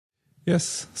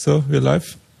Yes. So we're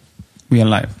live. We are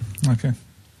live. Okay.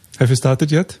 Have you started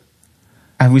yet?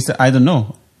 I don't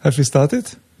know. Have we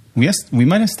started? We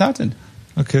might have started.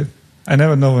 Okay. I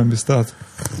never know when we start.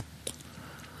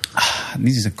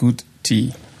 This is a good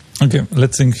tea. Okay.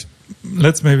 Let's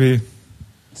maybe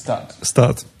start.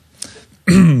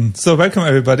 So welcome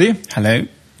everybody. Hello.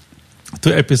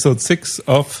 To episode 6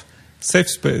 of Safe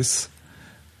Space,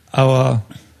 our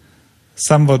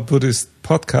somewhat Buddhist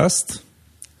podcast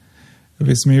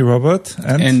with me, Robert,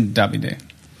 and Davide.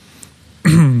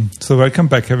 So welcome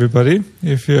back, everybody.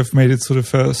 If you have made it through the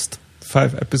first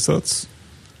 5 episodes,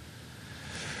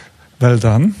 well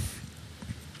done.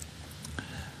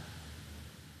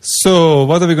 So,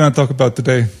 what are we going to talk about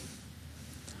today?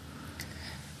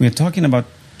 We are talking about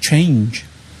change.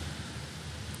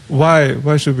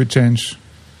 Why should we change?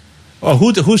 Or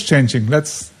who's changing?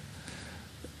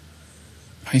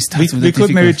 We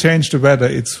could maybe change the weather.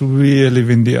 It's really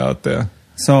windy out there.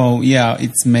 So, yeah,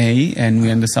 it's May and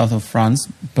we're in the south of France,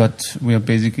 but we are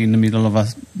basically in the middle of a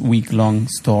week-long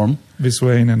storm. With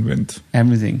rain and wind.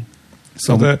 Everything.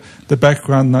 So the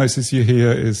background noises you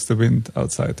hear is the wind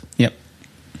outside. Yep.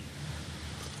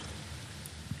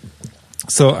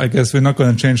 So I guess we're not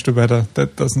going to change the weather.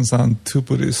 That doesn't sound too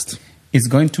Buddhist. It's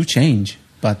going to change,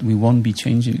 but we won't be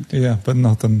changing it. Yeah, but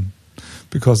not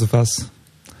because of us.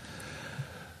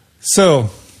 So,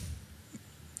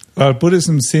 well,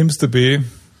 Buddhism seems to be,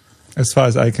 as far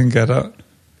as I can gather,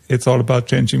 it's all about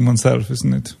changing oneself,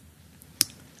 isn't it?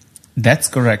 That's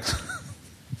correct.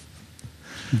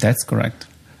 That's correct.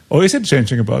 Or is it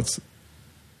changing about...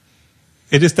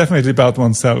 It is definitely about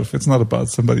oneself. It's not about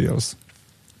somebody else.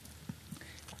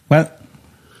 Well,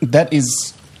 that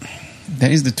is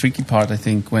the tricky part, I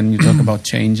think, when you talk about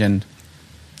change, and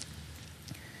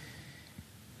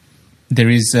there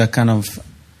is a kind of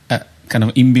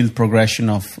inbuilt progression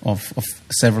of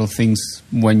several things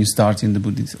when you start on the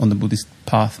Buddhist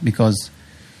path, because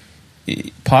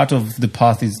part of the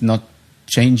path is not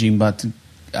changing, but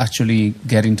actually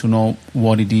getting to know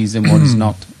what it is and what is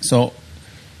not. So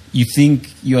you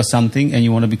think you are something and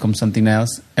you want to become something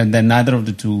else, and then neither of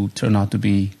the two turn out to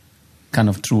be kind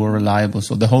of true or reliable.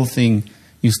 So the whole thing,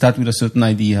 you start with a certain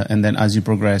idea, and then as you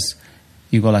progress,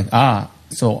 you go like,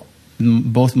 so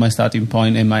both my starting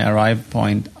point and my arrival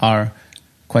point are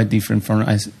quite different from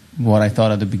what I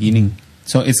thought at the beginning.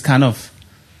 So it's you kind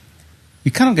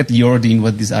of get lured in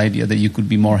with this idea that you could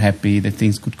be more happy, that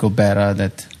things could go better,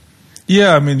 that...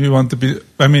 Yeah,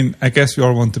 I guess we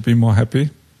all want to be more happy.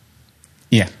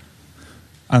 Yeah.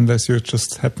 Unless you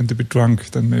just happen to be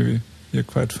drunk, then maybe you're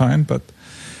quite fine, but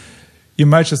you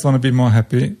might just want to be more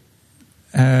happy.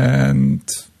 And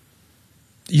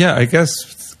yeah, I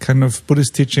guess kind of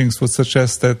Buddhist teachings would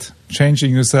suggest that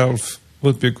changing yourself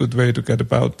would be a good way to go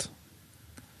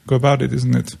about it,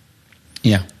 isn't it?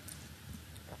 Yeah.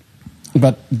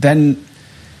 But then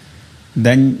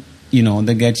they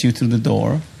get you through the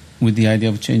door with the idea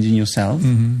of changing yourself,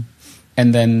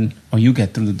 and then, or you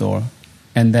get through the door,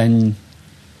 and then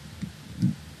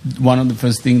one of the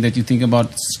first things that you think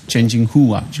about is changing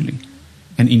who, actually,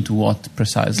 and into what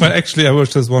precisely. Well, actually, I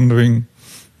was just wondering,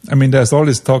 there's all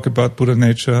this talk about Buddha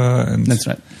nature and that's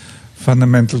right,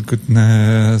 fundamental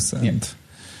goodness, and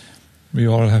we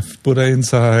all have Buddha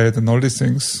inside and all these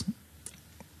things.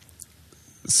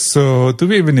 So, do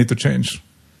we even need to change?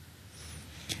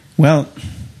 Well,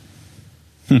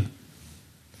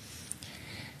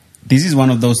 this is one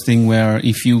of those things where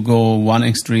if you go one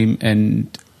extreme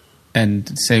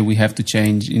and say we have to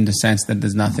change in the sense that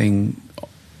there's nothing,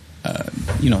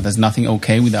 there's nothing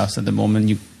okay with us at the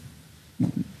moment,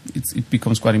 it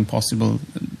becomes quite impossible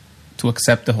to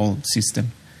accept the whole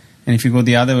system. And if you go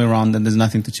the other way around, then there's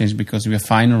nothing to change because we are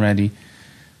fine already.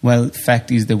 Well,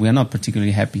 fact is that we are not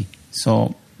particularly happy.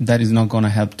 So that is not going to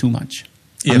help too much.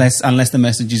 Yeah. Unless the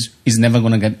message is never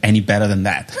going to get any better than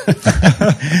that.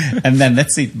 And then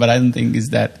that's it. But I don't think it's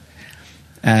that.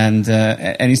 And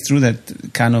it's true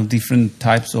that kind of different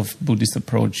types of Buddhist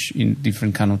approach in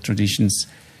different kind of traditions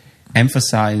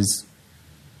emphasize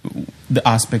the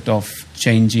aspect of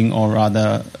changing, or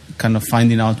rather kind of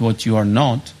finding out what you are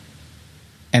not.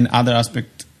 And other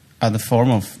form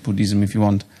of Buddhism, if you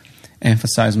want,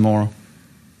 emphasize more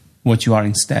what you are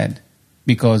instead.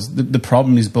 Because the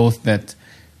problem is both that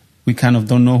we kind of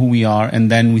don't know who we are,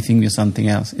 and then we think we're something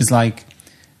else. It's like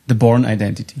the born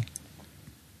identity.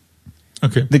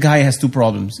 Okay. The guy has 2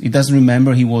 problems. He doesn't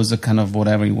remember he was a kind of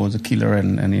whatever, he was a killer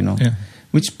and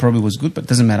which probably was good, but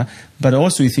doesn't matter. But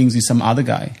also he thinks he's some other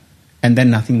guy, and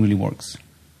then nothing really works.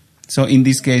 So in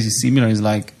this case, it's similar. It's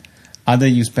like either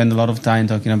you spend a lot of time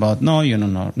talking about, no,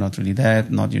 not really that,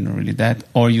 not really that,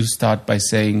 or you start by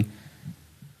saying,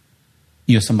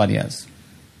 you're somebody else.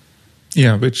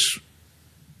 Yeah, which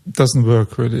doesn't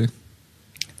work really.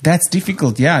 That's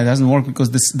difficult. Yeah, it doesn't work because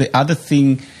the other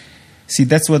thing. See,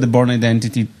 that's where the born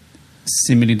identity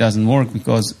similarly doesn't work,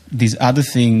 because this other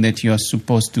thing that you are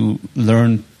supposed to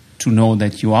learn to know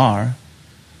that you are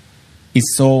is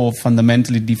so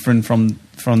fundamentally different from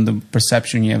the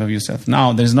perception you have of yourself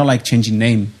now. There's not like changing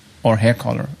name or hair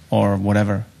color or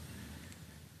whatever.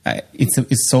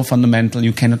 It's so fundamental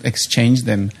you cannot exchange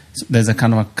them. So there's a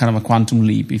kind of a quantum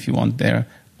leap, if you want, there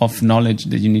of knowledge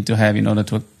that you need to have in order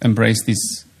to embrace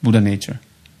this Buddha nature.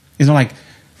 It's not like,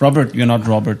 Robert, you're not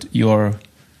Robert, you're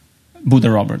Buddha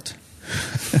Robert.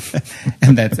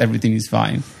 And that's everything is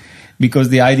fine. Because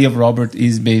the idea of Robert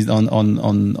is based on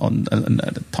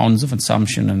tons of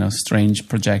assumption and a strange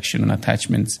projection and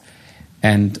attachments.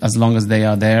 And as long as they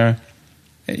are there,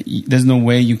 there's no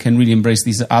way you can really embrace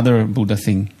this other Buddha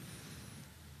thing,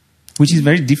 which is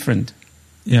very different.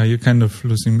 Yeah, you're kind of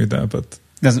losing me there, but...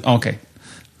 Okay.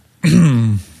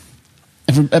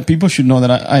 People should know that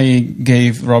I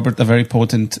gave Robert a very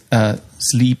potent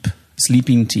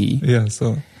sleeping tea. Yeah,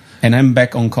 so... And I'm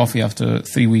back on coffee after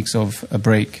 3 weeks of a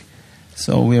break.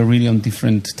 So we are really on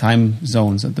different time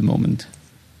zones at the moment.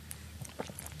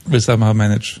 We somehow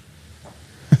manage.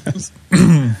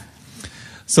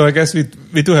 So I guess we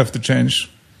do have to change.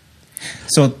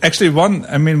 So actually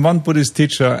one Buddhist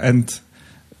teacher, and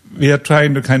we are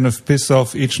trying to kind of piss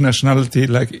off each nationality.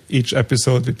 Like each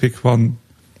episode we pick one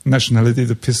nationality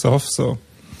to piss off. So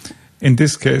in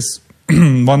this case,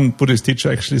 one Buddhist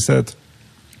teacher actually said,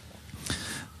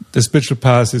 the spiritual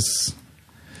path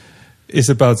is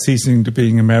about ceasing to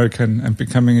being American and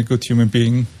becoming a good human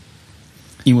being.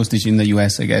 He was teaching in the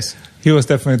US, I guess. He was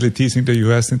definitely teaching the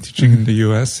US and teaching in the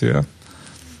US, yeah.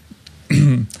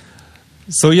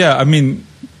 So, yeah, I mean,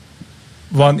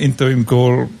 one interim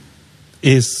goal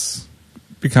is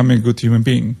becoming a good human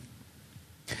being.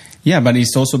 Yeah, but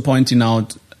he's also pointing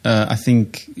out, I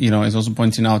think, he's also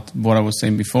pointing out what I was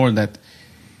saying before, that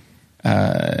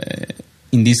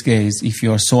in this case, if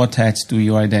you are so attached to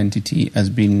your identity as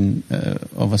being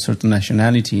of a certain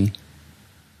nationality,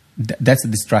 that's a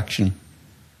distraction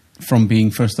from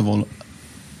being, first of all,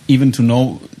 even to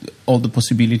know all the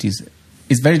possibilities.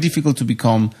 It's very difficult to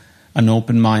become an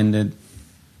open-minded,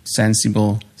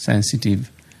 sensible, sensitive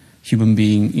human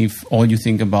being if all you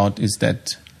think about is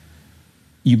that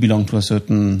you belong to a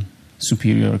certain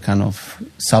superior kind of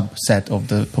subset of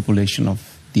the population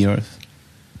of the earth.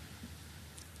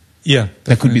 Yeah,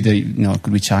 that could be it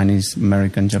could be Chinese,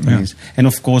 American, Japanese, and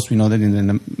of course we know that in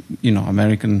the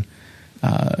American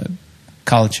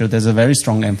culture there's a very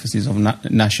strong emphasis of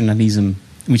nationalism,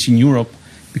 which in Europe,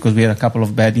 because we had a couple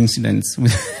of bad incidents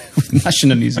with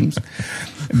nationalisms,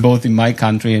 both in my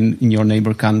country and in your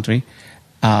neighbor country,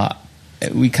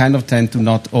 we kind of tend to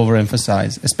not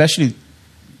overemphasize, especially,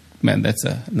 that's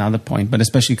another point, but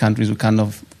especially countries who kind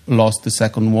of lost the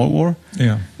Second World War.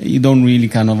 Yeah, you don't really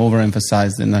kind of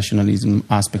overemphasize the nationalism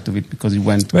aspect of it because it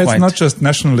went It's not just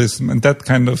nationalism, and that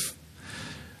kind of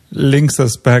links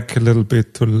us back a little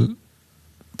bit to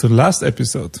the last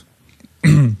episode.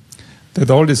 That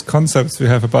all these concepts we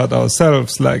have about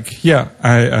ourselves, like, yeah,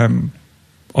 I am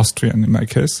Austrian in my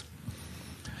case,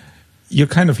 you're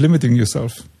kind of limiting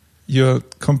yourself. You're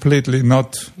completely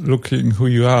not looking who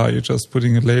you are, you're just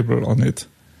putting a label on it.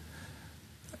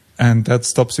 And that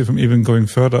stops you from even going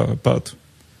further about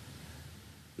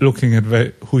looking at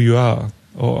who you are.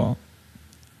 Or,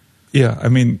 yeah, I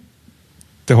mean,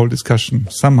 the whole discussion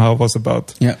somehow was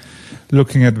about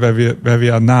looking at where we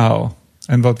are now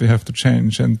and what we have to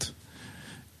change. And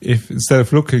if instead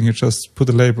of looking, you just put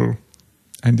a label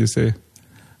and you say,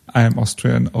 I am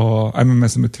Austrian or I'm a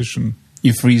mathematician.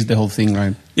 You freeze the whole thing,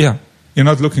 right? Yeah. You're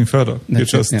not looking further.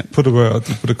 That's you just put a word,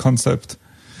 you put a concept,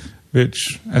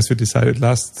 which, as we decided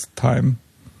last time,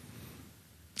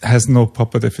 has no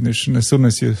proper definition. As soon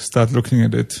as you start looking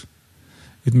at it,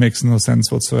 it makes no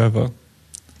sense whatsoever.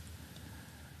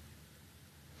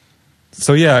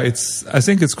 So yeah, I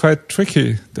think it's quite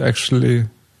tricky to actually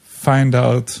find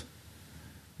out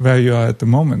where you are at the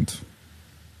moment.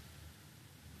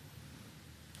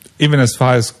 Even as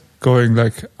far as going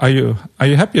like, are you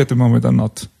happy at the moment or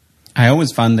not? I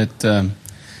always found that,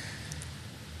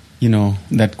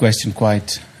 that question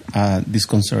quite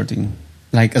disconcerting.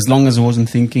 Like, as long as I wasn't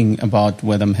thinking about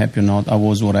whether I'm happy or not, I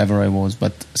was whatever I was.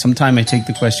 But sometimes I take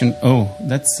the question,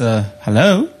 that's,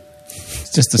 hello?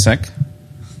 Just a sec.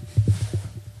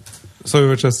 So we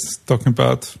were just talking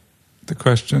about the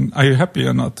question, are you happy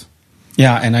or not?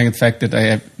 Yeah, and the fact that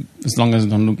as long as I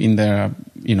don't look in there,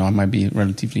 I might be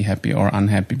relatively happy or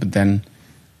unhappy. But then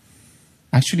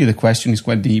Actually, the question is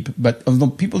quite deep, but although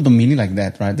people don't mean it like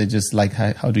that, right? They're just like,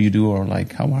 how do you do? Or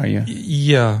like, how are you?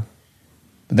 Yeah.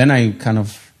 But then I kind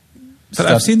of... But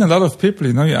I've seen a lot of people,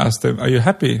 you ask them, are you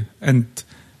happy? And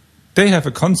they have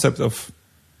a concept of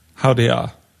how they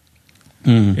are.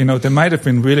 They might have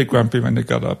been really grumpy when they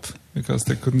got up because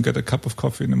they couldn't get a cup of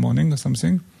coffee in the morning or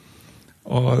something.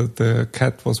 Or the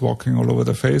cat was walking all over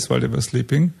their face while they were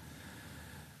sleeping.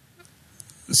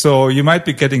 So you might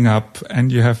be getting up and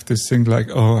you have this thing like,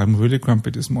 oh, I'm really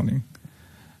grumpy this morning.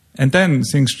 And then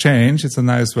things change. It's a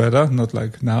nice weather, not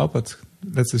like now, but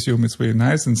let's assume it's really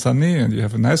nice and sunny and you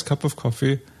have a nice cup of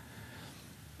coffee.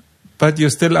 But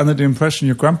you're still under the impression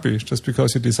you're grumpy just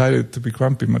because you decided to be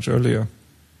grumpy much earlier.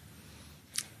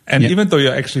 And even though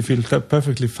you actually feel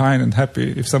perfectly fine and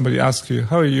happy, if somebody asks you,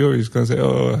 how are you? You're going to say,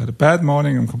 oh, I had a bad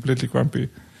morning, I'm completely grumpy.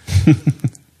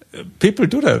 People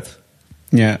do that.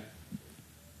 Yeah.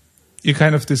 You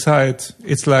kind of decide,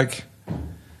 it's like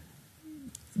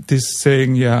this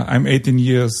saying, I'm 18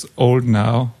 years old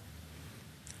now.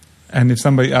 And if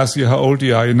somebody asks you how old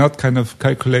you are, you're not kind of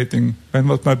calculating, when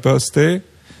was my birthday?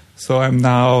 So I'm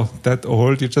now that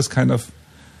old. You just kind of,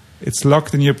 it's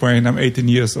locked in your brain, I'm 18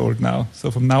 years old now.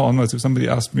 So from now onwards, if somebody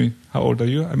asks me, how old are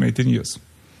you? I'm 18 years.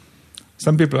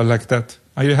 Some people are like that.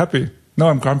 Are you happy? No,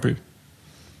 I'm grumpy.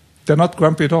 They're not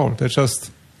grumpy at all. They're just...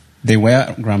 They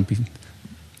were grumpy.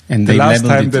 And the last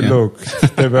time they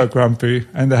looked, they were grumpy,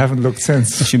 and they haven't looked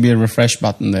since. There should be a refresh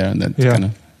button there. That kind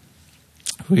of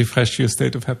refresh your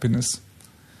state of happiness.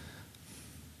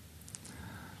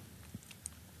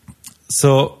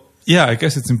 So, I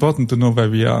guess it's important to know where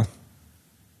we are.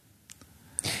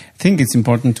 I think it's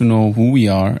important to know who we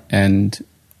are and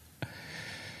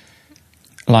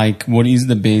like what is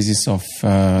the basis of, we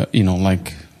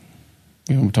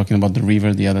were talking about the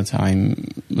river the other time,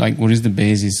 like what is the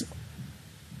basis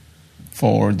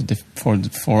for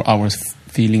our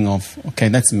feeling of, okay,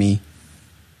 that's me.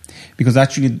 Because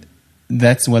actually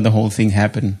that's where the whole thing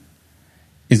happened.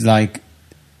 It's like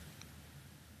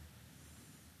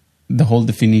the whole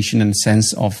definition and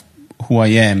sense of who I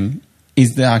am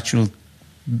is the actual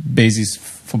basis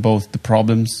for both the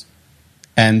problems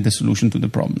and the solution to the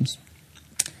problems.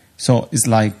 So it's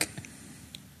like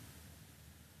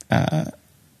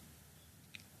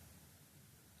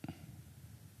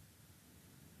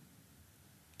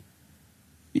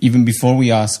even before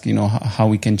we ask, how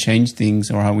we can change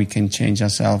things or how we can change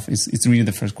ourselves, it's really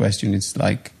the first question. It's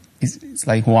like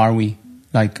who are we?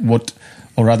 Like what,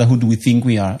 or rather, who do we think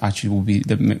we are? Actually, will be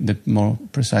the more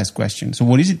precise question. So,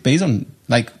 what is it based on?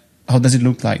 Like, how does it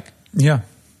look like? Yeah.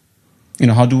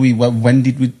 How do we? When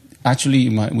did we? Actually,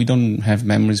 we don't have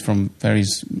memories from very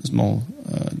small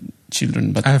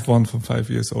children. But I have one from 5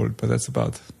 years old, but that's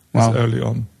about as early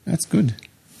on. That's good.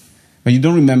 But you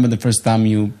don't remember the first time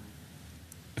you,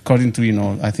 according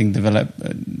to I think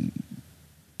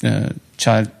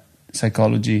child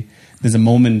psychology, there's a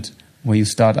moment where you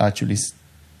start actually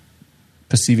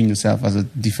perceiving yourself as a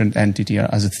different entity or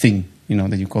as a thing,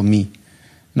 that you call me.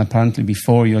 And apparently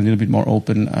before you're a little bit more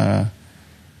open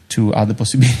to other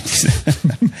possibilities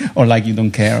or like you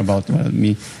don't care about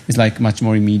me. It's like much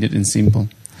more immediate and simple.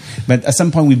 But at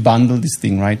some point we bundle this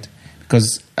thing, right?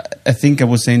 Because I think I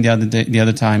was saying the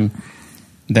other time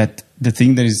that the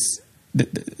thing that is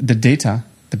the data,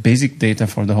 the basic data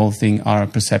for the whole thing are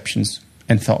perceptions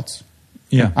and thoughts.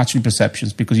 Yeah. Actually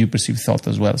perceptions, because you perceive thought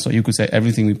as well. So you could say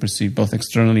everything we perceive, both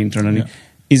externally, internally,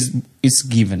 is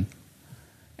given.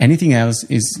 Anything else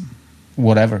is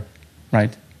whatever,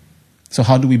 right? So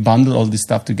how do we bundle all this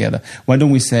stuff together? Why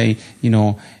don't we say,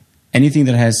 anything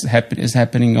that is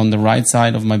happening on the right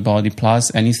side of my body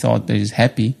plus any thought that is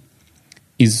happy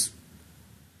is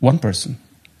one person.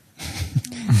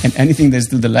 And anything that's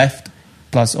to the left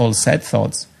plus all sad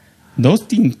thoughts, those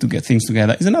things to get things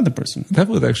together is another person. That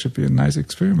would actually be a nice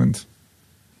experiment.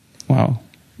 Wow.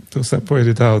 To separate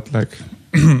it out, like,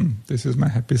 this is my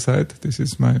happy side, this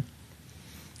is my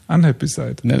unhappy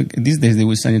side. Now, these days they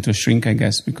will send you to a shrink, I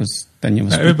guess, because then you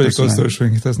must. Everybody goes to a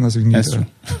shrink. There's nothing new. That's true.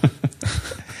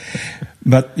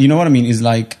 But you know what I mean? Is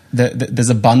like there's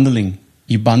a bundling.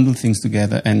 You bundle things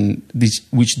together, and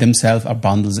which themselves are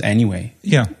bundles anyway.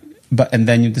 Yeah. And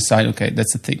then you decide, okay,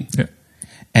 that's the thing. Yeah.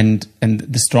 And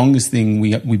the strongest thing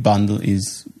we bundle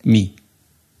is me.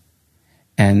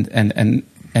 And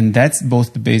that's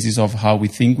both the basis of how we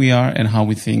think we are and how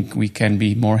we think we can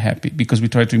be more happy, because we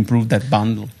try to improve that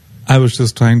bundle. I was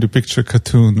just trying to picture a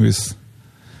cartoon with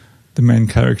the main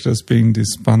characters being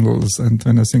these bundles, and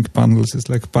when I think bundles, it's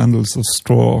like bundles of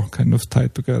straw kind of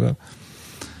tied together.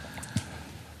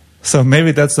 So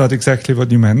maybe that's not exactly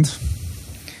what you meant.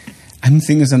 I'm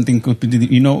thinking something could be,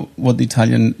 you know what the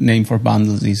Italian name for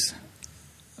bundles is?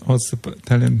 What's the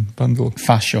Italian bundle?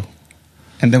 Fascio.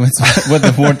 And that was where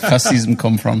the word fascism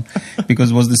come from, because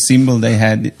it was the symbol they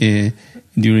had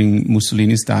during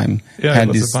Mussolini's time. Yeah, had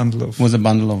it was this, a bundle of... Was a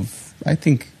bundle of, I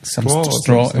think, some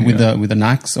straw with an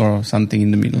axe or something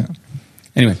in the middle. Yeah.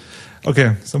 Anyway.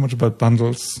 Okay, so much about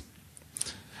bundles.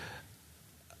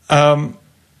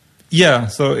 Yeah,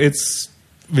 so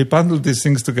we bundle these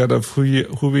things together of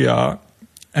who we are.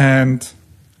 And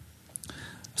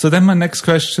so then my next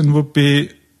question would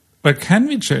be, well, can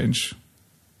we change?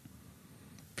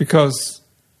 Because,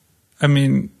 I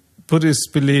mean, Buddhists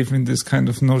believe in this kind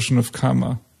of notion of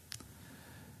karma.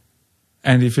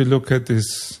 And if you look at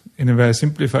this in a very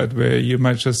simplified way, you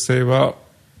might just say, well,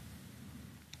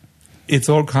 it's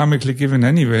all karmically given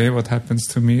anyway, what happens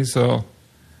to me, so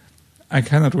I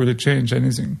cannot really change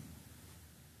anything.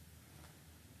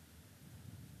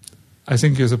 I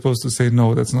think you're supposed to say,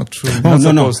 no, that's not true. You're not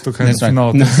supposed to kind that's of right.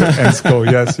 nod and go,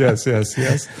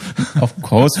 yes. Of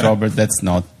course, Robert, that's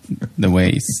not the way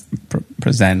it's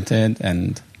presented,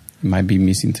 and it might be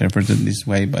misinterpreted this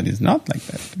way, but it's not like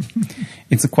that.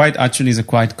 It's a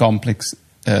quite complex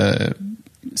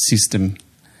system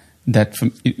that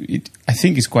I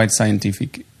think is quite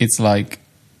scientific. It's like,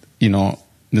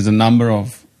 there's a number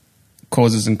of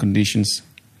causes and conditions,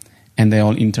 and they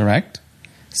all interact.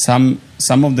 Some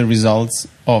of the results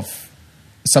of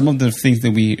some of the things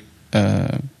that we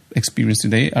experience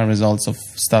today are results of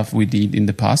stuff we did in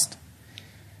the past,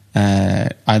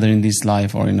 either in this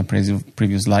life or in a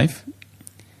previous life.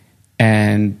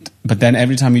 But then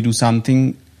every time we do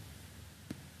something,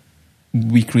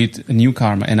 we create a new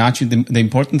karma. And actually, the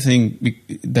important thing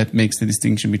that makes the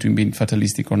distinction between being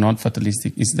fatalistic or not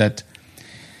fatalistic is that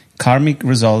karmic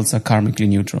results are karmically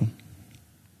neutral.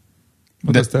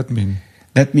 What does that mean?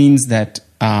 That means that,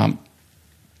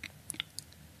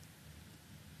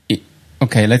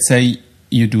 let's say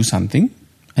you do something,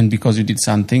 and because you did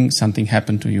something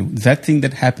happened to you. That thing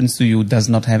that happens to you does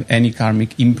not have any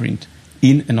karmic imprint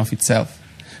in and of itself.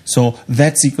 So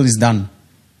that cycle is done.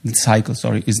 The cycle,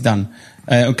 is done.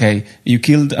 You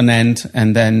killed an ant,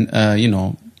 and then,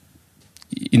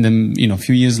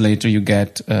 few years later you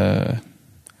get, a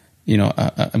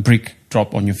brick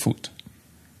drop on your foot.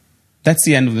 That's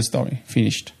the end of the story.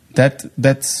 Finished. That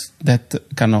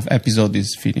kind of episode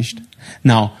is finished.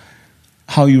 Now,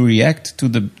 how you react to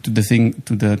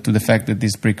the fact that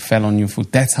this brick fell on your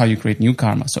foot, that's how you create new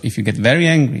karma. So if you get very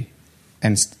angry,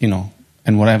 and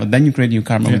whatever, then you create new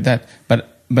karma with that.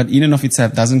 But in and of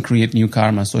itself doesn't create new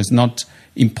karma, so it's not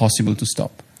impossible to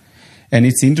stop. And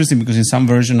it's interesting because in some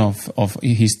version of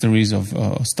histories of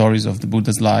stories of the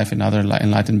Buddha's life and other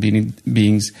enlightened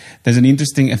beings, there's an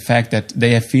interesting effect that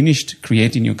they have finished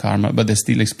creating new karma, but they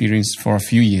still experience for a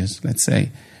few years, let's say,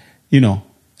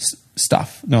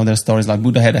 stuff. There are stories like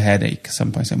Buddha had a headache.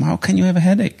 Some people say, how can you have a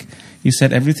headache? You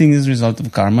said everything is a result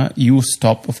of karma. You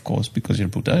stop, of course, because you're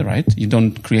Buddha, right? You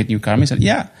don't create new karma. He said,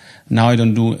 now I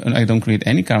don't create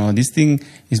any karma. This thing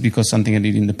is because something I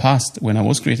did in the past when I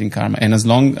was creating karma. And as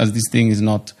long as this thing is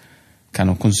not kind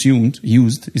of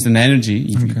used, it's an energy,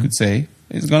 if you could say,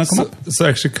 it's going to come up. So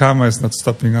actually karma is not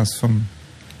stopping us from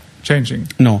changing.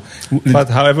 No. But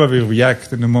however we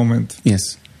react in the moment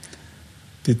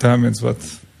determines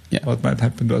what might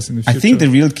happen to us in the future. I think the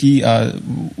real key are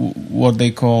what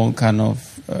they call kind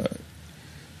of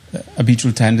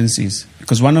habitual tendencies,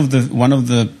 because one of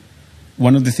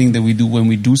the things that we do when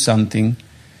we do something,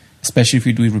 especially if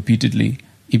we do it repeatedly,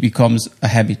 it becomes a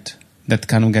habit that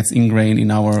kind of gets ingrained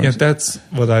in our... Yeah, that's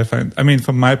what I find. I mean,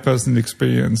 from my personal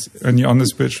experience, when you're on the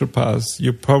spiritual path,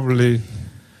 you probably...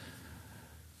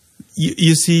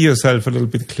 You see yourself a little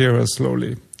bit clearer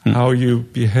slowly. How you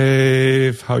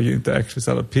behave, how you interact with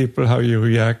other people, how you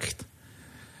react.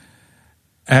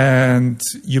 And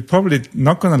you're probably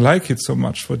not going to like it so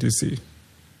much what you see,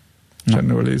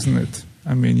 generally, isn't it?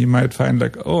 I mean, you might find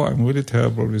like, I'm really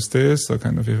terrible with this, or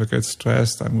kind of if I get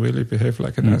stressed, I'm really behave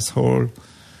like an asshole,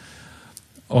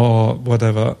 or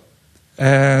whatever.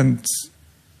 And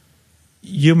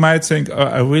you might think,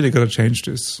 I really got to change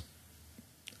this.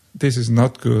 This is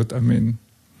not good, I mean.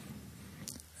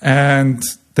 And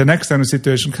the next time the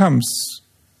situation comes,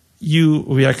 you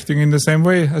reacting in the same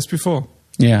way as before.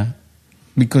 Yeah,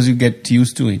 because you get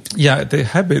used to it. Yeah, the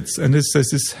habits, and there's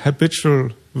this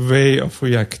habitual way of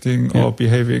reacting or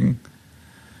behaving,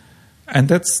 and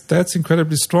that's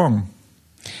incredibly strong.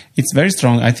 It's very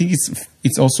strong. I think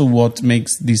it's also what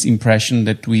makes this impression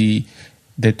that we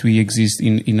exist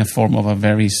in a form of a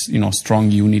very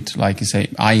strong unit, like you say,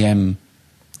 I am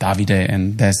Davide,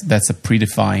 and that's a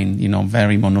predefined,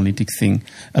 very monolithic thing.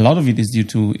 A lot of it is due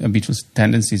to habitual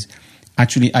tendencies.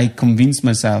 actually I convince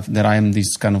myself that I am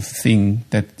this kind of thing,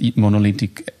 that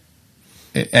monolithic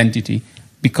entity,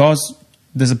 because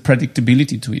there's a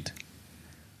predictability to it.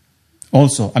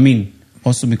 Also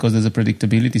because there's a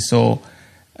predictability. So,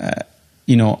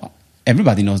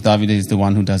 everybody knows Davide is the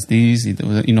one who does this.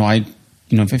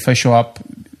 If I show up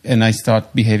and I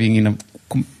start behaving in a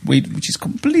way which is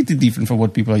completely different from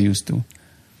what people are used to,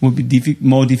 would be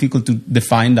more difficult to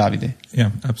define Davide.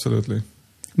 Yeah, absolutely.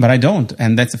 But I don't,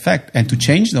 and that's a fact. And to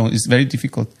change those is very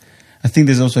difficult. I think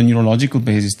there's also a neurological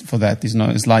basis for that.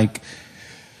 It's like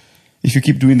if you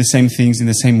keep doing the same things in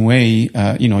the same way,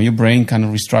 your brain kind of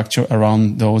restructure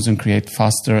around those and create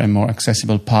faster and more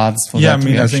accessible paths for that.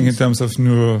 I think in terms of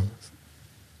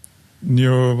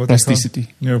neuroplasticity,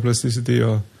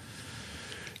 or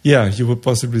you would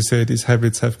possibly say these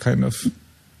habits have kind of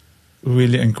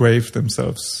really engraved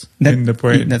themselves in the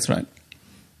brain. That's right.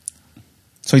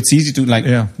 So it's easy to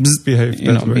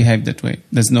behave that way.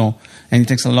 And it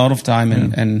takes a lot of time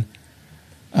and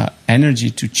energy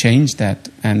to change that,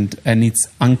 and it's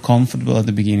uncomfortable at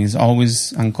the beginning. It's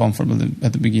always uncomfortable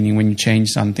at the beginning when you change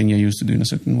something you're used to do in a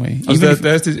certain way. There's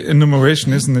this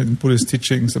enumeration, isn't it, in Buddhist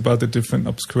teachings about the different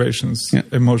obscurations: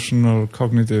 emotional,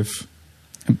 cognitive,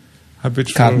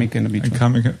 habitual, karmic, and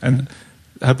habitual. And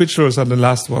habituals are the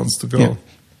last ones to go.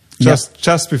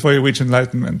 Just before you reach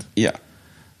enlightenment. Yeah.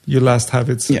 Your last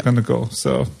habits are going to go.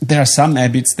 So there are some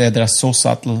habits there that are so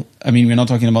subtle. I mean, we're not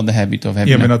talking about the habit of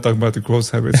having... Yeah, we're not talking about the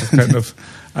gross habits of kind of,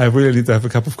 I really need to have a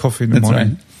cup of coffee in the morning.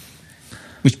 Right.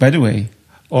 Which, by the way...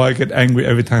 Or I get angry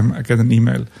every time I get an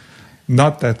email.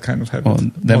 Not that kind of habit. Oh,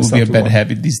 that would be a bad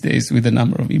habit these days with the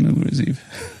number of emails we receive.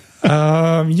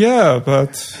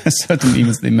 But... Certain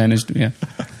emails they manage to,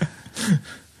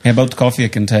 About coffee, I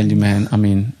can tell you, man,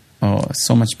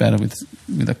 so much better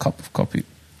with a cup of coffee.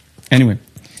 Anyway...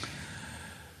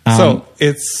 So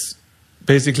it's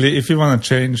basically, if we want to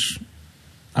change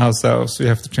ourselves, we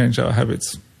have to change our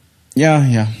habits.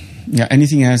 Yeah.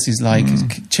 Anything else is like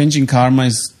changing karma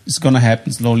is going to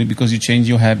happen slowly because you change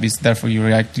your habits, therefore you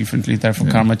react differently, therefore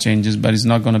karma changes, but it's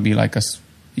not going to be like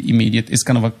immediate. It's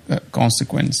kind of a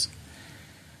consequence.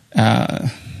 The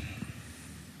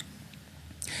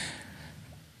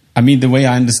way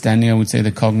I understand it, I would say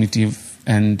the cognitive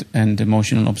and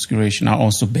emotional obscuration are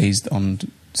also based on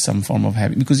some form of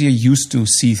habit, because you're used to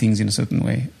see things in a certain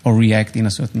way or react in a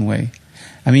certain way.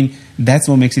 That's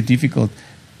what makes it difficult.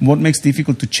 What makes it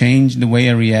difficult to change the way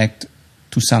I react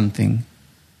to something?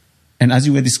 And as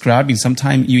you were describing,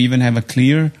 sometimes you even have a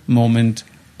clear moment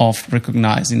of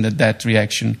recognizing that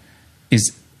reaction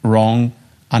is wrong,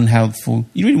 unhelpful.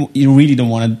 You really don't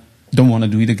want to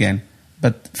do it again.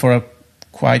 But for a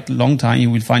quite long time, you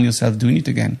will find yourself doing it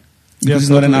again. Because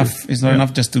it's not enough. It's not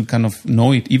enough just to kind of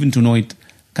know it, even to know it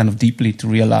kind of deeply, to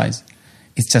realize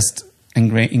it's just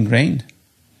ingrained.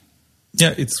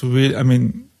 Yeah, it's really,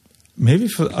 maybe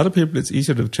for other people it's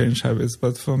easier to change habits,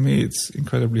 but for me it's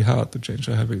incredibly hard to change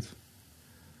a habit.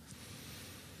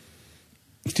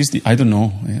 I don't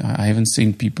know. I haven't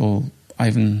seen people, I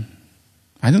don't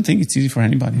think it's easy for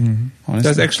anybody, honestly.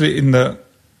 There's actually in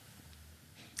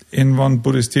one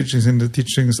Buddhist teachings, in the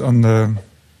teachings on the,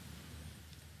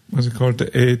 what's it called,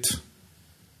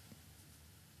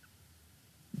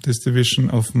 this division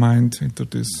of mind into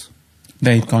this...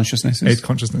 The 8 consciousnesses. 8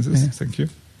 consciousnesses, thank you.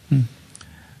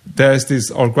 There's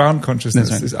this all-ground consciousness,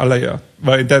 this alaya.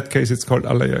 Well, in that case it's called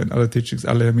alaya. In other teachings,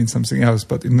 alaya means something else.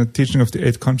 But in the teaching of the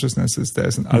 8 consciousnesses,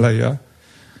 there's an alaya,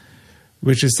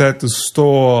 which is said to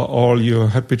store all your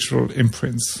habitual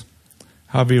imprints.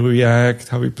 How we react,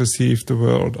 how we perceive the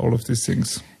world, all of these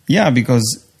things. Yeah,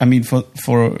 because,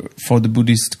 for the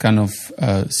Buddhist kind of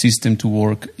system to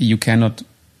work, you cannot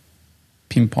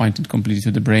pinpoint it completely to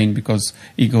the brain because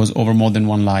it goes over more than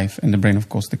one life, and the brain, of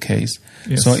course, the case.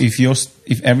 Yes. So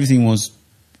if everything was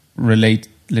related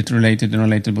and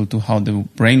relatable to how the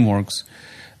brain works,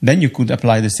 then you could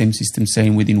apply the same system,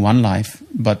 saying within one life,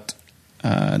 but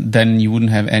then you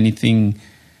wouldn't have anything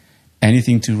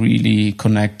to really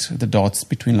connect the dots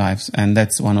between lives, and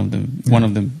that's one of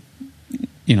the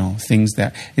things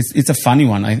that it's a funny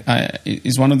one.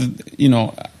 It's one of the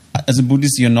as a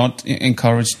Buddhist, you're not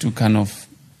encouraged to kind of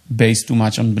base too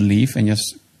much on belief, and you're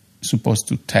supposed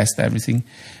to test everything.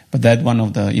 But that one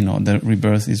of the the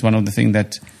rebirth is one of the things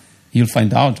that you'll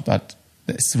find out, but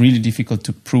it's really difficult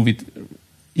to prove it.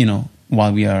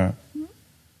 While we are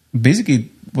basically,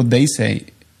 what they say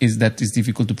is that it's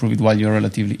difficult to prove it while you're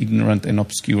relatively ignorant and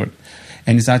obscured,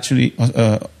 and it's actually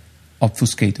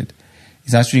obfuscated.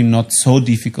 It's actually not so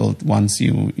difficult once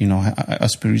you are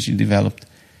spiritually developed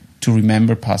to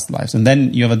remember past lives, and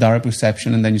then you have a direct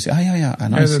perception, and then you say, I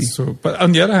know. Yeah, that's true. But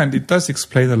on the other hand, it does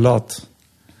explain a lot.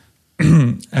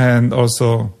 And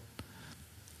also,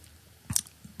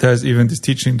 there's even this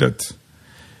teaching that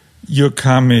your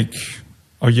karmic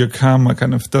or your karma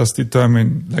kind of does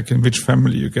determine, like, in which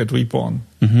family you get reborn,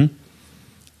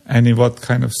 and in what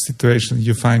kind of situation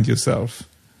you find yourself.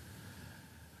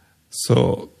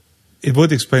 So it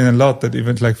would explain a lot that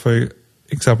even, like, for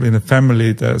example, in a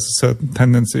family, there's certain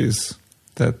tendencies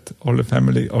that all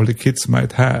the kids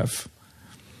might have.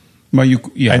 But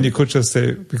And you could just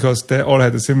say, because they all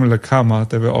had a similar karma,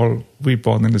 they were all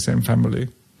reborn in the same family.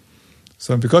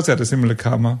 So because they had a similar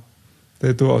karma,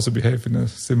 they do also behave in a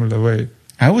similar way.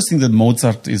 I always think that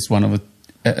Mozart is one of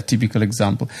a typical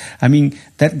example. I mean,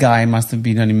 that guy must have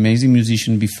been an amazing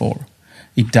musician before.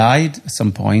 He died at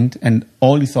some point, and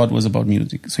all he thought was about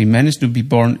music. So he managed to be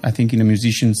born, I think, in a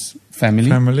musician's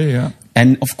family. Yeah.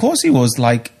 And of course, he was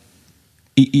like,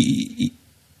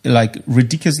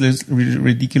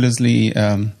 ridiculously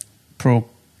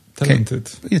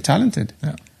Talented. Yeah, talented.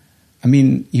 Yeah. I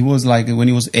mean, he was like, when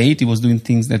he was 8, he was doing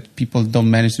things that people don't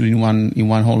manage to do in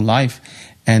one whole life.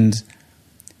 And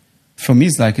for me,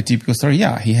 it's like a typical story.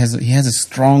 Yeah, he has a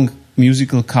strong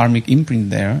musical karmic imprint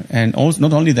there, and also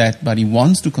not only that, but he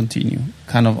wants to continue,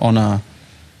 kind of on a,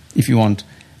 if you want.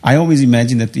 I always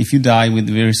imagine that if you die with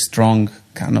a very strong,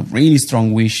 kind of really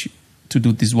strong wish to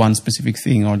do this one specific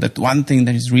thing, or that one thing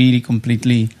that is really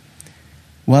completely,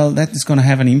 well, that is going to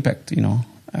have an impact, you know.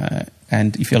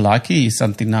 And if you're lucky, it's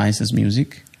something nice as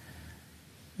music.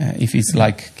 If it's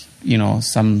like, you know,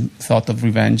 some thought of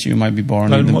revenge, you might be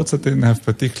born. Well, Mozart didn't have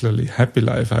particularly happy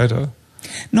life either.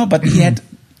 No, but he had.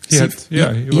 He had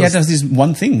this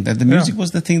one thing, that the music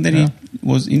was the thing that he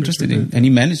was interested in, and he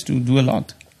managed to do a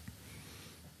lot.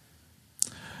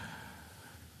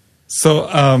 So,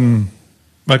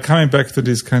 by coming back to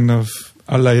this kind of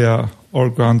alaya,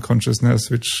 all-ground consciousness,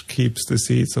 which keeps the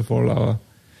seeds of all our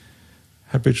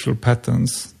habitual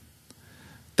patterns,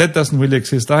 that doesn't really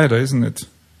exist either, isn't it?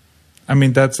 I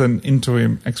mean, that's an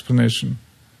interim explanation.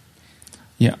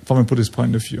 Yeah, from a Buddhist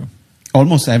point of view.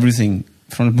 Almost everything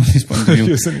from a Buddhist point of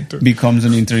view becomes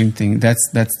an interim thing. That's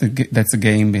the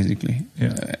game, basically.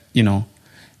 Yeah. You know,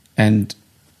 and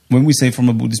when we say from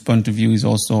a Buddhist point of view, is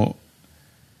also,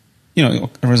 you know,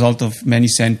 a result of many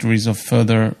centuries of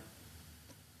further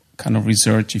kind of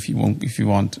research, if you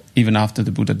want, even after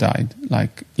the Buddha died,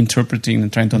 like interpreting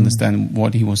and trying to understand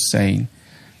what he was saying,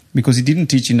 because he didn't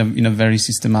teach in a very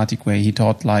systematic way. He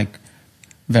taught like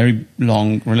very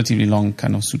long, relatively long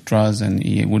kind of sutras, and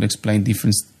he would explain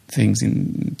different things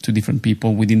to different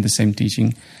people within the same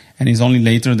teaching. And it's only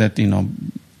later that, you know,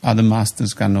 other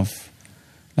masters kind of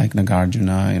like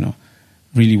Nagarjuna, you know,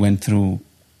 really went through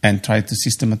and tried to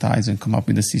systematize and come up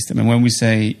with a system. And when we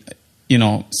say, you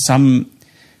know, some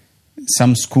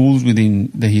schools within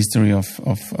the history of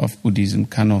Buddhism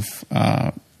kind of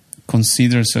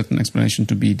consider certain explanation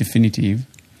to be definitive,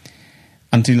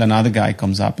 until another guy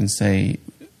comes up and say,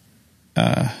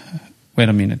 wait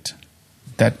a minute,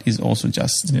 that is also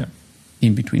just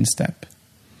in between step.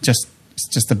 It's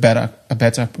just a better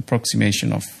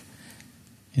approximation of,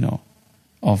 you know,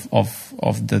 of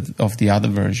the other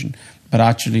version. But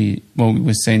actually, what we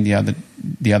were saying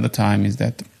the other time is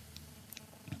that,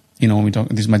 you know, when we talk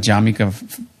this Madhyamika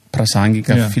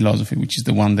Prasangika philosophy, which is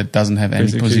the one that doesn't have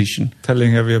basically any position,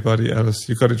 telling everybody else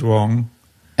you got it wrong,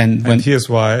 and here's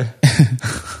why.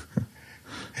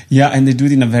 Yeah, and they do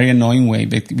it in a very annoying way,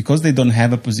 because they don't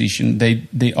have a position.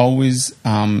 They always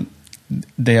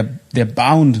they're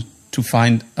bound to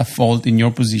find a fault in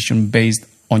your position based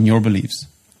on your beliefs.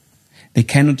 They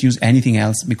cannot use anything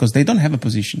else because they don't have a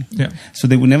position. Yeah. So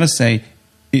they would never say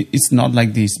it's not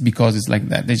like this because it's like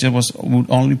that. They just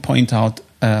would only point out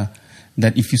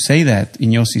that if you say that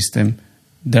in your system,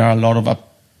 there are a lot of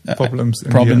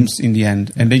problems in the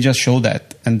end. And they just show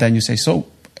that. And then you say, so,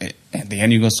 at the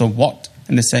end you go, so what?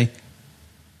 And they say,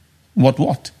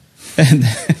 what? And,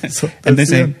 and they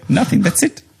say, nothing, that's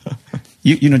it.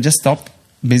 You know, just stop,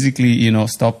 basically, you know,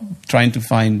 stop trying to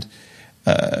find,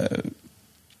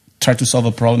 try to solve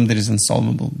a problem that is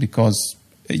unsolvable, because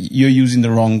you're using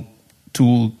the wrong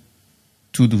tool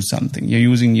to do something. You're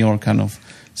using your kind of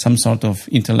some sort of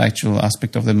intellectual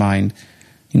aspect of the mind,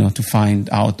 you know, to find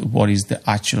out what is the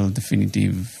actual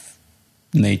definitive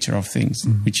nature of things,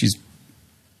 which is,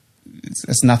 it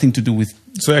has nothing to do with.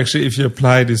 So actually, if you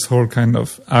apply this whole kind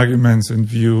of arguments in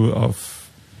view of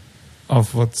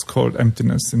what's called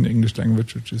emptiness in the English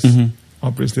language, which is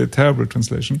obviously a terrible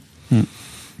translation,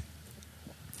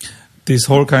 this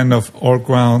whole kind of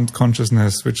all-ground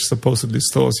consciousness, which supposedly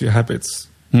stores your habits,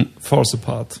 falls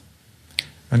apart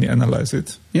when you analyze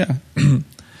it. Yeah.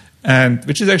 And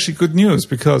which is actually good news,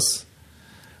 because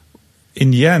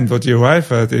in the end, what you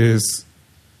arrive at is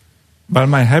Well,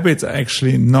 my habits are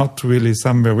actually not really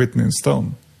somewhere written in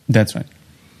stone. That's right.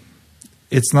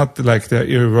 It's not like they're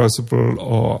irreversible,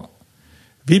 or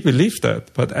we believe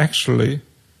that, but actually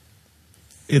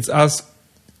it's us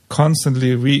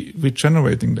constantly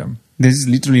regenerating them. There's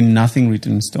literally nothing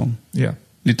written in stone. Yeah.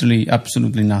 Literally,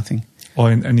 absolutely nothing.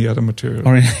 Or in any other material.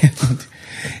 Or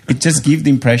it just gives the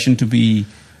impression to be.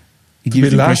 It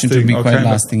gives the impression to be quite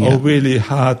lasting. Or really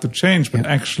hard to change, but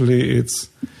actually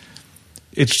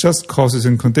it's just causes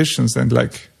and conditions, and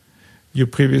like your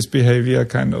previous behavior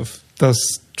kind of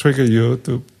does trigger you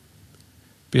to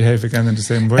behave again in the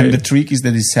same way. And the trick is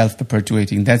that it's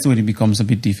self-perpetuating. That's when it becomes a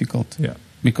bit difficult. Yeah.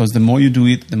 Because the more you do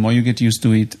it, the more you get used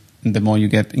to it, and the more you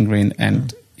get ingrained.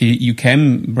 And you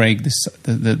can break the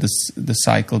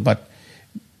cycle, but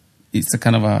it's a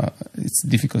kind of it's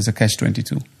difficult. It's a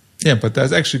catch-22. Yeah, but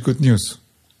there's actually good news.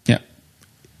 Yeah.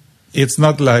 It's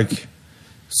not like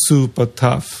super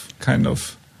tough kind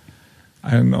of,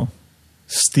 I don't know,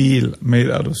 steel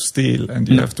made out of steel, and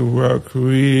you have to work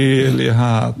really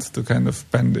hard to kind of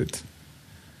bend it.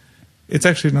 It's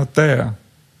actually not there.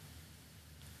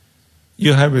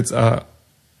 Your habits are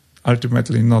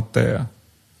ultimately not there.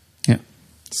 Yeah.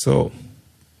 So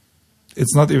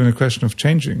it's not even a question of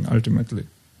changing ultimately.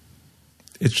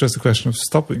 It's just a question of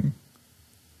stopping.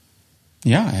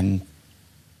 Yeah, and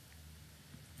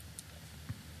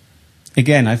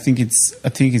again, I think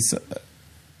it's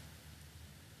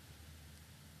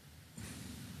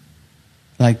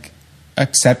like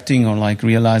accepting or like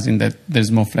realizing that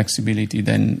there's more flexibility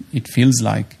than it feels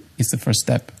like is the first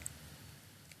step.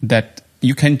 That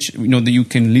you can, that you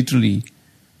can literally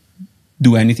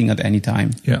do anything at any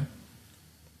time. Yeah.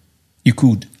 You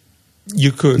could.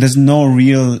 There's no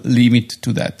real limit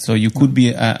to that. So you could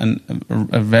be a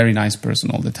very nice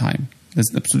person all the time. There's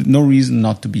absolutely no reason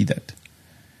not to be that.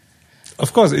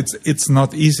 Of course, it's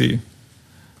not easy.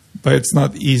 But it's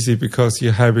not easy because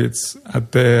your habits are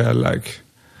there like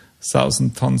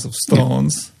 1,000 tons of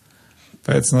stones. Yeah.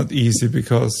 But it's not easy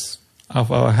because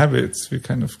of our habits. We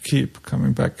kind of keep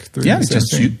coming back to it's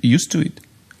just used to it.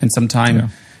 And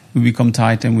sometimes we become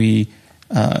tight and we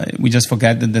just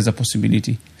forget that there's a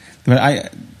possibility.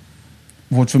 But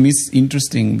what for me is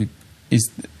interesting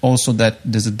is also that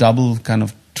there's a double kind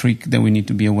of trick that we need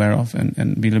to be aware of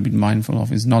and be a little bit mindful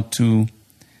of. Is not to,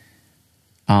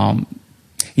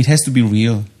 it has to be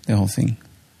real, the whole thing.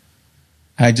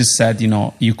 I just said,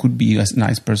 you could be a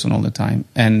nice person all the time.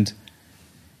 And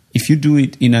if you do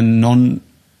it in a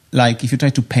if you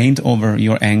try to paint over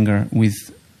your anger with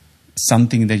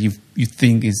something that you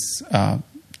think is,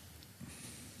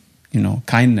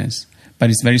 kindness, but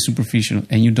it's very superficial,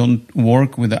 and you don't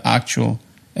work with the actual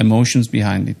emotions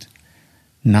behind it,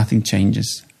 nothing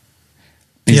changes.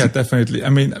 Yeah, definitely. I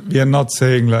mean, we are not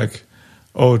saying like,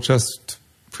 oh, just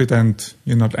pretend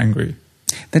you're not angry.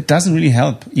 That doesn't really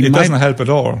help. It doesn't help at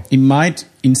all. It might,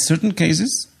 in certain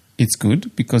cases, it's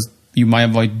good because you might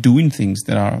avoid doing things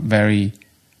that are very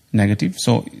negative.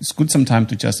 So it's good sometimes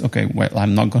to just,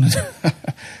 I'm not going to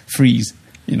freeze,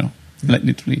 like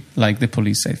literally, like the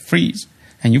police say, freeze,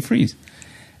 and you freeze.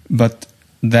 But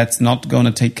that's not going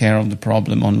to take care of the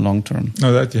problem on long term.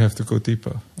 No, that you have to go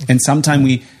deeper. And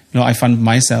sometimes I found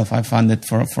that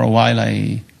for a while,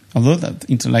 although that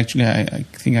intellectually, I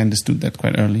think I understood that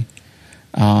quite early.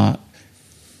 I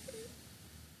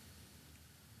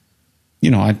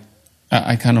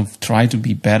kind of try to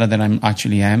be better than I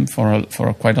actually am for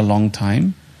quite a long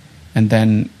time, and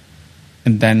then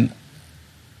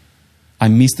I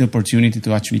missed the opportunity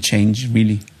to actually change.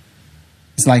 Really,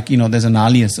 it's like there's an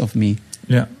alias of me,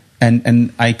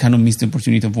 and I kind of missed the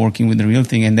opportunity of working with the real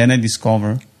thing, and then I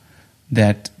discover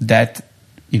that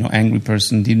angry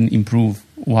person didn't improve,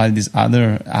 while this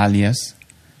other alias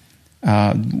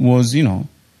was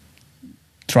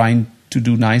trying to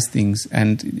do nice things,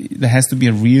 and there has to be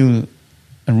a real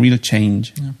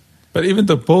change. Yeah. But even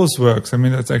though both works, I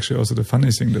mean, that's actually also the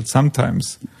funny thing, that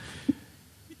sometimes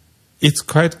it's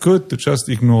quite good to just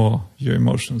ignore your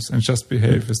emotions and just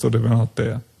behave as though they were not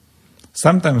there.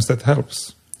 Sometimes that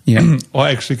helps. Yeah. Or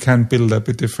actually can build up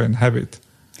a different habit.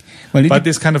 Well, but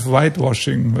this kind of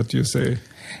whitewashing, what you say.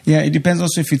 Yeah, it depends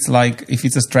also if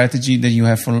it's a strategy that you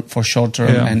have for short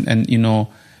term, and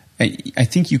I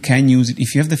think you can use it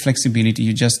if you have the flexibility.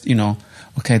 You just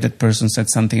that person said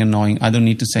something annoying. I don't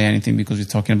need to say anything because we're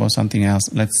talking about something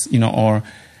else. Let's or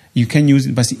you can use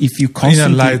it, but if you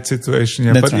constantly in a light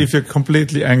situation, but right. If you're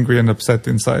completely angry and upset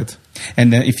inside,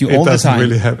 and then if you all the time,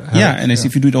 really help.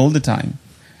 If you do it all the time,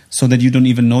 so that you don't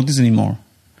even notice anymore.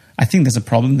 I think there's a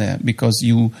problem there because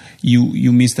you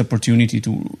miss the opportunity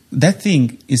to. That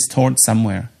thing is stored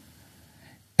somewhere,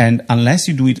 and unless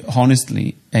you do it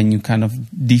honestly and you kind of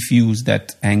diffuse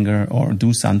that anger or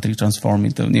do something, transform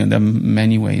it. There are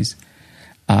many ways.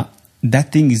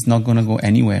 That thing is not going to go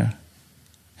anywhere,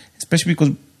 especially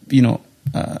because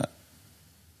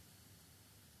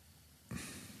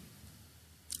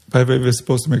By the way, we're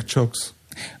supposed to make jokes.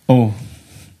 Oh.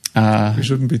 We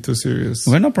shouldn't be too serious.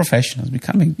 We're not professionals.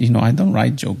 I don't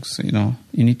write jokes. You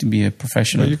need to be a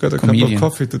professional. Well, you got a comedian. cup of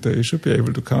coffee today. You should be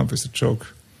able to come up with a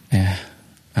joke. Yeah.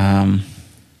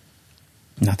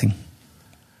 Nothing.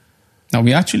 Now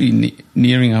we're actually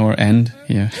nearing our end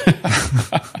here.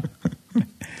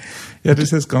 Yeah,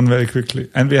 this has gone very quickly.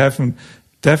 And we haven't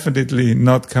definitely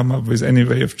not come up with any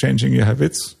way of changing your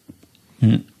habits.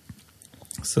 Mm.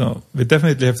 So we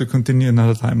definitely have to continue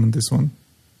another time on this one.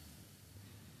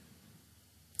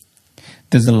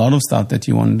 There's a lot of stuff that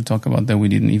you wanted to talk about that we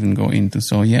didn't even go into.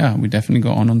 So yeah, we definitely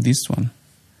go on this one.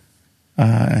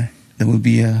 There will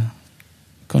be a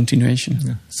continuation.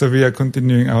 Yeah. So we are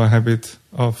continuing our habit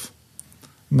of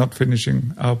not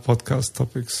finishing our podcast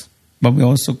topics. But we're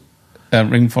also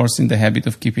reinforcing the habit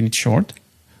of keeping it short.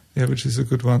 Yeah, which is a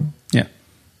good one. Yeah.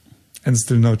 And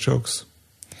still no jokes.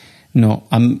 No,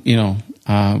 you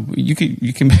can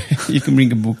you can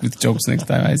bring a book with jokes next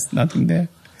time. There's nothing there.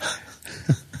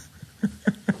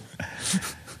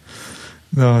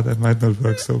 No, that might not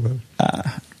work so well.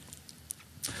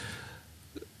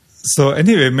 So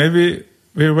anyway, maybe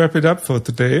we'll wrap it up for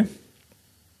today.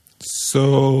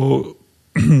 So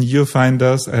you'll find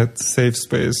us at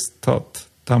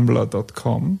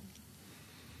safespace.tumblr.com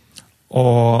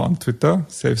or on Twitter,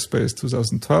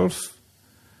 safespace2012.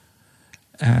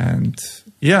 And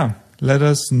yeah, let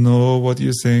us know what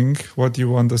you think, what you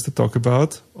want us to talk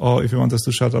about, or if you want us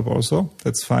to shut up also,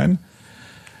 that's fine.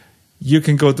 You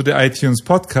can go to the iTunes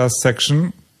podcast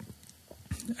section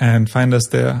and find us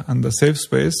there under Safe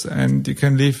Space, and you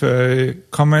can leave a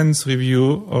comments,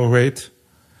 review, or rate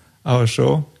our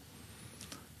show.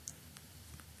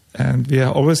 And we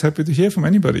are always happy to hear from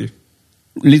anybody.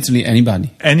 Literally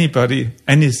anybody. Anybody,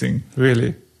 anything,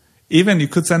 really. Even you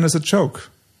could send us a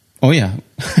joke. Oh, yeah.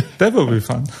 That will be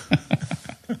fun.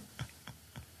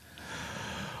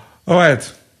 All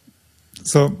right.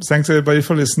 So thanks everybody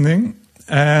for listening.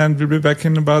 And we'll be back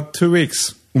in about 2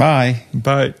 weeks. Bye.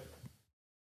 Bye.